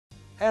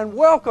and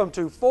welcome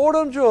to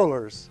Fordhamn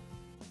Jewelers.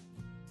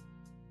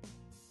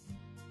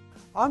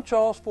 I'm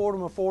Charles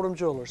Fordhamn of Fordhamn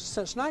Jewelers.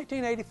 Since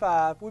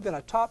 1985, we've been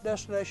a top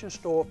destination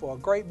store for a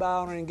great buy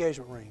on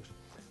engagement rings.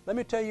 Let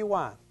me tell you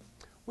why.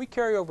 We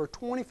carry over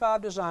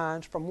 25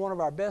 designs from one of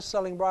our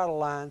best-selling bridal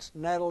lines,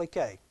 Natalie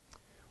K.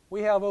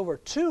 We have over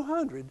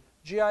 200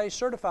 GIA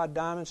certified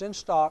diamonds in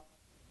stock,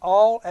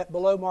 all at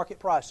below market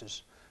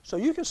prices. So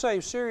you can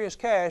save serious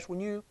cash when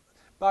you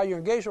buy your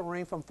engagement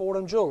ring from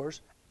Fordhamn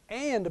Jewelers,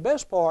 and the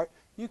best part,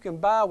 you can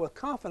buy with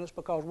confidence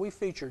because we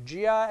feature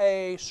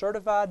GIA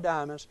certified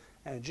diamonds,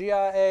 and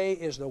GIA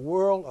is the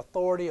world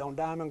authority on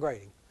diamond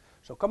grading.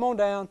 So come on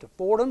down to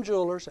Fordhamn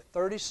Jewelers at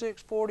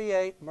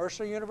 3648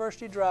 Mercer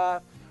University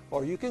Drive,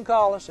 or you can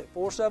call us at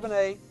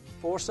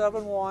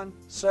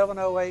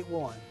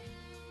 478-471-7081.